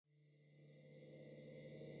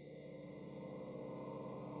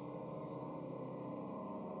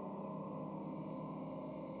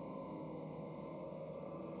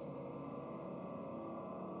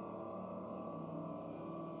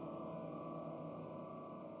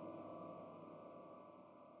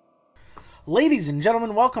Ladies and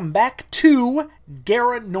gentlemen, welcome back to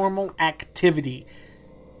Paranormal Activity.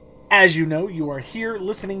 As you know, you are here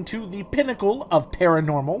listening to the pinnacle of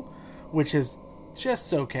paranormal, which is just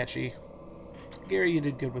so catchy. Gary, you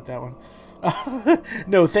did good with that one.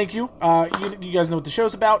 No, thank you. You guys know what the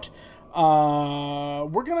show's about.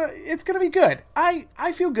 It's gonna be good.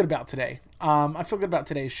 I feel good about today. I feel good about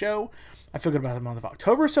today's show. I feel good about the month of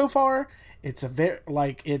October so far. It's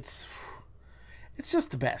just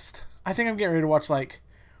the best. I think I'm getting ready to watch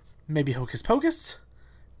maybe Hocus Pocus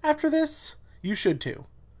after this. You should too.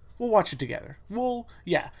 We'll watch it together. You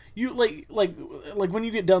when you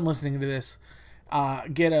get done listening to this,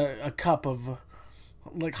 get a cup of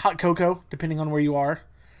hot cocoa, depending on where you are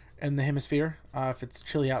in the hemisphere. If it's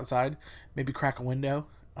chilly outside, maybe crack a window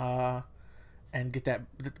and get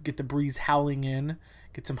the breeze howling in.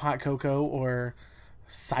 Get some hot cocoa or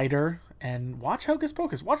cider and watch Hocus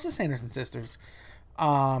Pocus. Watch the Sanderson sisters.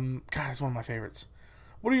 God, it's one of my favorites.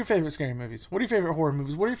 What are your favorite scary movies? What are your favorite horror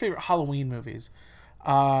movies? What are your favorite Halloween movies?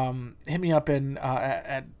 Hit me up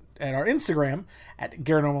at our Instagram at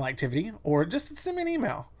Paranormal Activity, or just send me an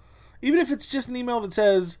email. Even if it's just an email that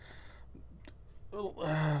says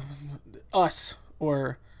us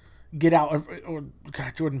or get out or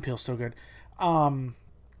God, Jordan Peele's so good. I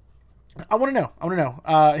want to know.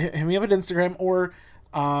 Hit me up at Instagram or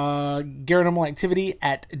paranormalactivity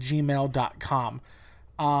at gmail.com.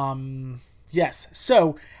 Yes.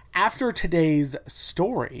 So after today's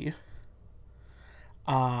story,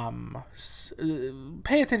 pay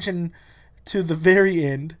attention to the very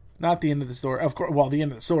end, not the end of the story. Of course, well, the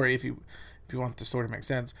end of the story if you want the story to make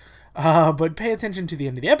sense. But pay attention to the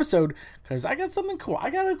end of the episode because I got something cool.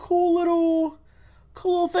 I got a cool little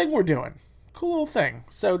thing we're doing. Cool little thing.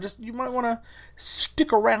 So just you might want to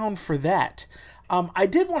stick around for that. I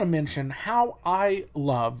did want to mention how I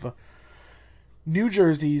love New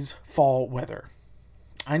Jersey's fall weather.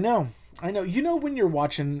 I know. You know when you're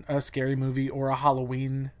watching a scary movie or a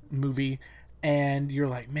Halloween movie and you're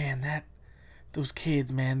like, man, those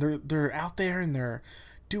kids, man, they're out there and they're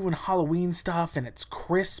doing Halloween stuff and it's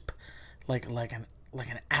crisp, like an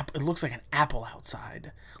apple. It looks like an apple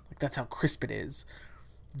outside. Like that's how crisp it is.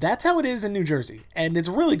 That's how it is in New Jersey, and it's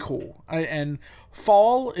really cool. And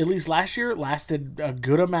fall, at least last year, lasted a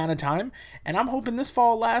good amount of time, and I'm hoping this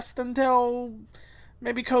fall lasts until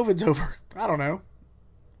maybe COVID's over. I don't know.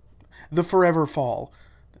 The Forever Fall.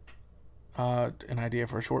 An idea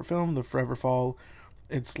for a short film, The Forever Fall.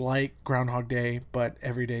 It's like Groundhog Day, but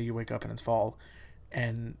every day you wake up and it's fall,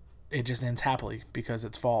 and it just ends happily because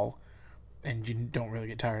it's fall, and you don't really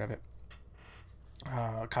get tired of it.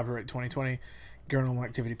 Copyright 2020. Paranormal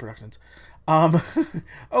Activity Productions.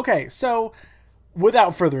 Okay, so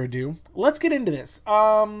without further ado, let's get into this.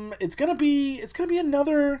 It's gonna be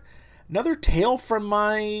another tale from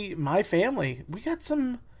my family. We got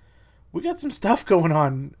some stuff going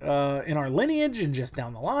on in our lineage and just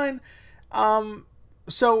down the line.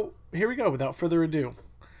 So here we go. Without further ado,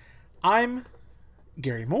 I'm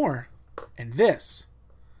Gary Moore, and this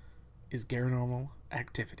is Paranormal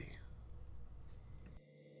Activity.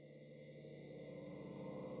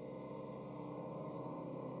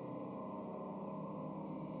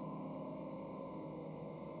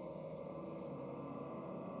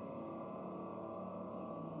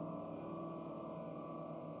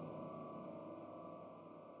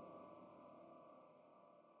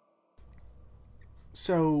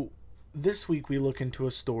 So, this week we look into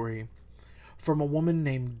a story from a woman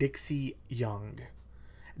named Dixie Young.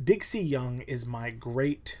 Dixie Young is my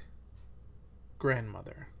great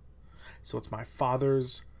grandmother. So it's my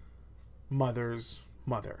father's mother's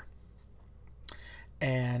mother.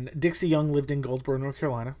 And Dixie Young lived in Goldsboro, North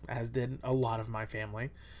Carolina, as did a lot of my family.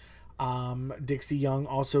 Dixie Young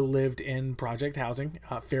also lived in project housing,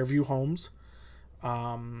 Fairview Homes,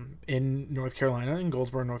 in North Carolina, in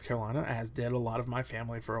Goldsboro, North Carolina, as did a lot of my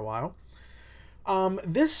family for a while.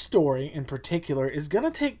 This story in particular is going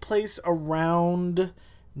to take place around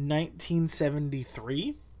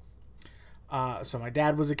 1973. So my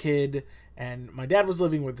dad was a kid, and my dad was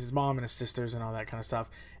living with his mom and his sisters and all that kind of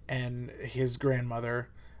stuff, and his grandmother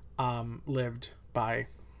lived by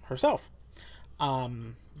herself,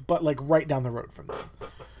 but right down the road from them.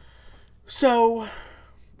 So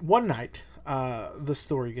one night, the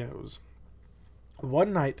story goes,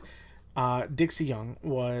 one night, Dixie Young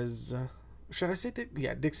was, should I say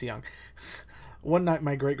Dixie Young. One night,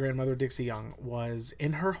 my great-grandmother, Dixie Young, was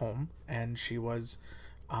in her home, and she was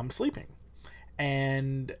sleeping.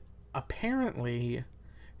 And apparently,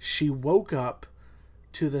 she woke up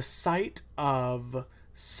to the sight of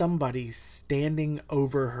somebody standing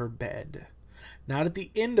over her bed. Not at the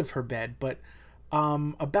end of her bed, but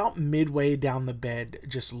about midway down the bed,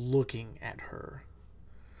 just looking at her.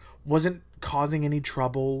 Wasn't causing any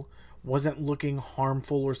trouble, wasn't looking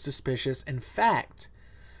harmful or suspicious. In fact,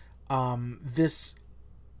 this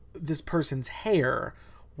person's hair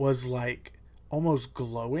was like almost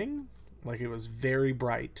glowing, like it was very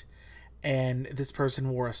bright, and this person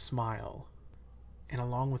wore a smile. And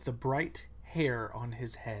along with the bright hair on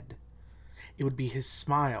his head, it would be his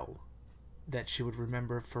smile that she would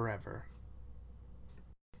remember forever.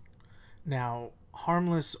 Now,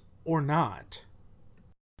 harmless or not,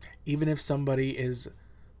 even if somebody is,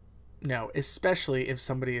 no, especially if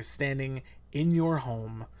somebody is standing in your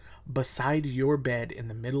home beside your bed in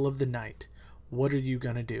the middle of the night, what are you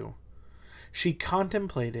gonna do? She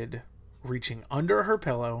contemplated reaching under her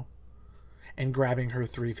pillow and grabbing her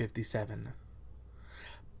 357.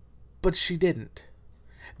 But she didn't,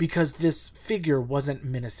 because this figure wasn't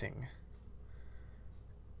menacing.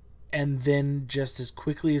 And then, just as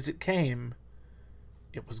quickly as it came,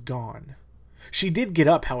 it was gone. She did get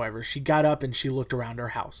up, however. She got up and she looked around her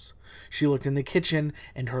house. She looked in the kitchen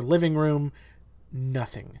and her living room.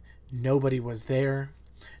 Nothing. Nobody was there.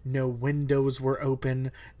 No windows were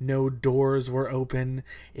open. No doors were open.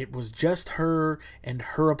 It was just her and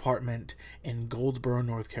her apartment in Goldsboro,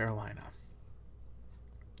 North Carolina.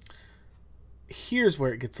 Here's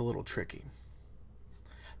where it gets a little tricky.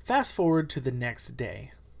 Fast forward to the next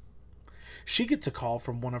day. She gets a call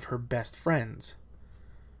from one of her best friends.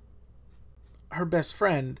 Her best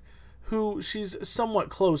friend, who she's somewhat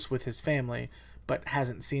close with his family, but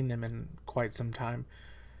hasn't seen them in quite some time,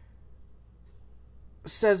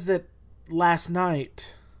 says that last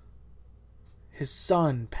night his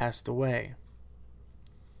son passed away.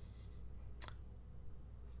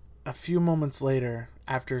 A few moments later,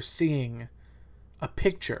 after seeing a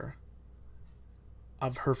picture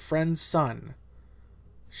of her friend's son,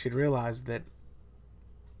 she'd realized that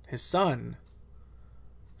his son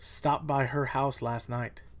stopped by her house last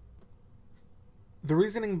night. The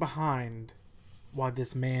reasoning behind why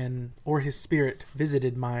this man or his spirit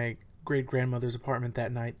visited my great-grandmother's apartment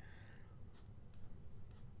that night,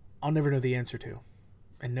 I'll never know the answer to,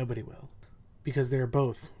 and nobody will, because they're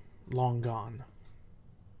both long gone.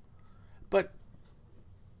 But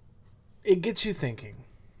it gets you thinking,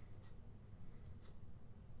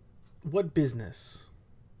 what business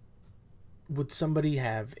would somebody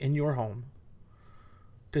have in your home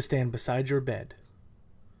to stand beside your bed,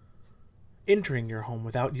 entering your home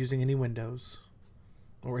without using any windows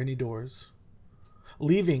or any doors,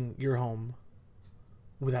 leaving your home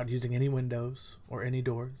without using any windows or any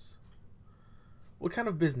doors? What kind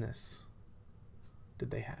of business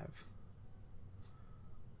did they have?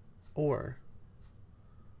 Or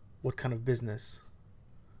what kind of business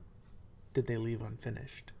did they leave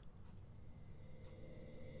unfinished?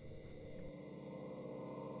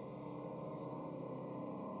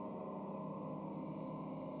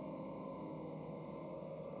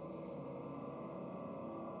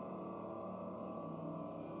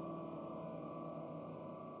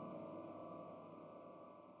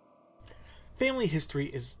 Family history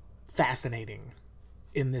is fascinating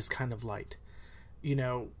in this kind of light. You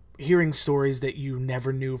know, hearing stories that you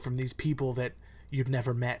never knew from these people that you've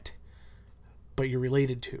never met, but you're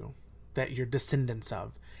related to, that you're descendants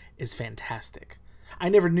of, is fantastic. I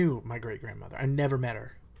never knew my great-grandmother. I never met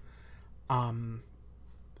her.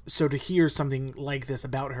 So to hear something like this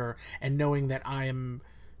about her, and knowing that I am,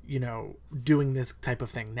 you know, doing this type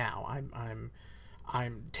of thing now,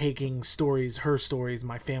 I'm taking stories, her stories,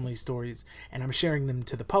 my family's stories, and I'm sharing them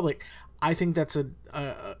to the public. I think that's a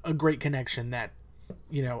great connection that,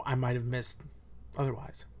 you know, I might have missed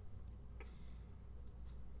otherwise.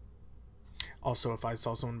 Also, if I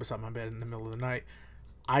saw someone beside my bed in the middle of the night,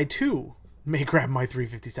 I too may grab my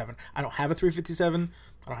 357. I don't have a 357.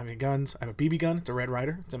 I don't have any guns. I have a BB gun. It's a Red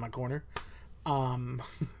Ryder. It's in my corner. But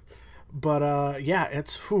yeah,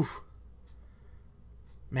 it's, whew.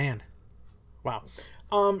 Man. Wow.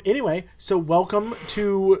 Anyway, so welcome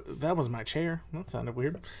to, that was my chair. That sounded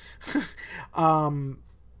weird. Welcome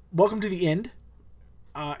to the end.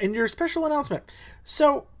 And your special announcement.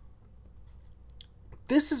 So,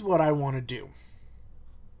 this is what I want to do.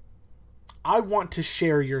 I want to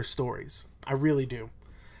share your stories. I really do.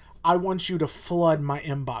 I want you to flood my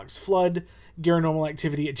inbox. Flood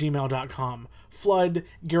GaryNormalActivity@gmail.com. Flood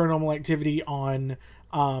GaryNormalActivity on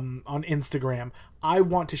Instagram. I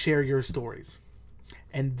want to share your stories.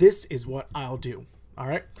 And this is what I'll do. All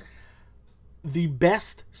right? The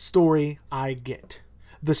best story I get,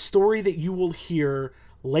 the story that you will hear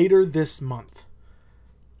later this month,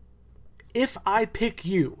 if I pick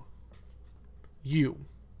you,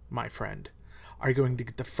 my friend, are going to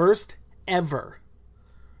get the first ever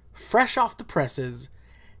fresh off the presses,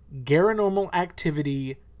 Paranormal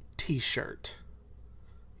Activity t-shirt.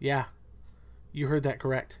 Yeah, you heard that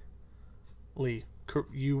correct, Lee.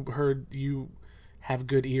 You have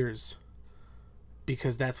good ears,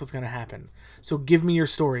 because that's what's going to happen. So give me your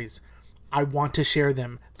stories. I want to share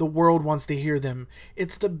them. The world wants to hear them.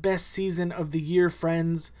 It's the best season of the year,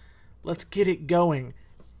 friends. Let's get it going.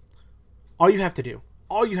 All you have to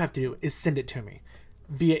do is send it to me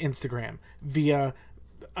via Instagram, via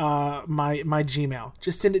my Gmail.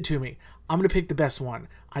 Just send it to me. I'm going to pick the best one.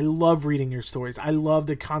 I love reading your stories. I love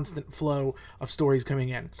the constant flow of stories coming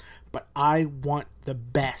in. But I want the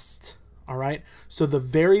best. All right? So the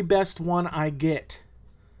very best one I get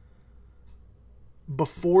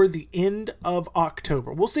before the end of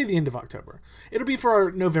October. We'll say the end of October. It'll be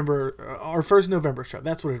for our first November show.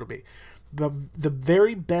 That's what it'll be. The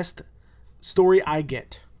very best story I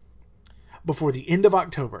get before the end of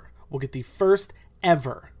October will get the first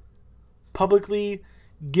ever publicly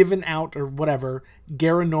given out, or whatever,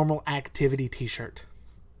 Paranormal Activity t-shirt.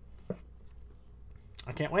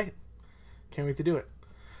 I can't wait. Can't wait to do it.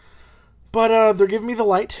 But they're giving me the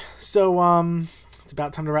light, so it's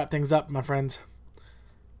about time to wrap things up, my friends.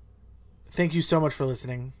 Thank you so much for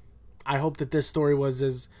listening. I hope that this story was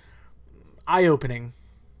as eye-opening.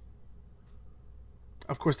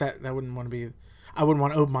 Of course, that wouldn't want to be... I wouldn't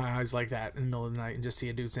want to open my eyes like that in the middle of the night and just see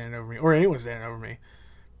a dude standing over me, or anyone standing over me.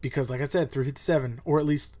 Because, like I said, 357, or at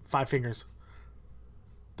least 5 fingers.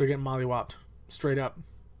 They're getting mollywopped. Straight up.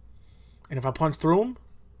 And if I punch through them,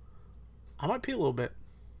 I might pee a little bit.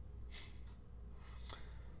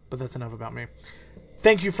 But that's enough about me.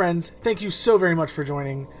 Thank you, friends. Thank you so very much for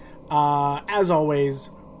joining. As always,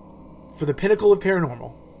 for the pinnacle of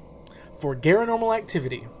paranormal, for Paranormal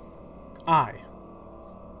Activity, I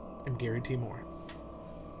am Gary T. Moore.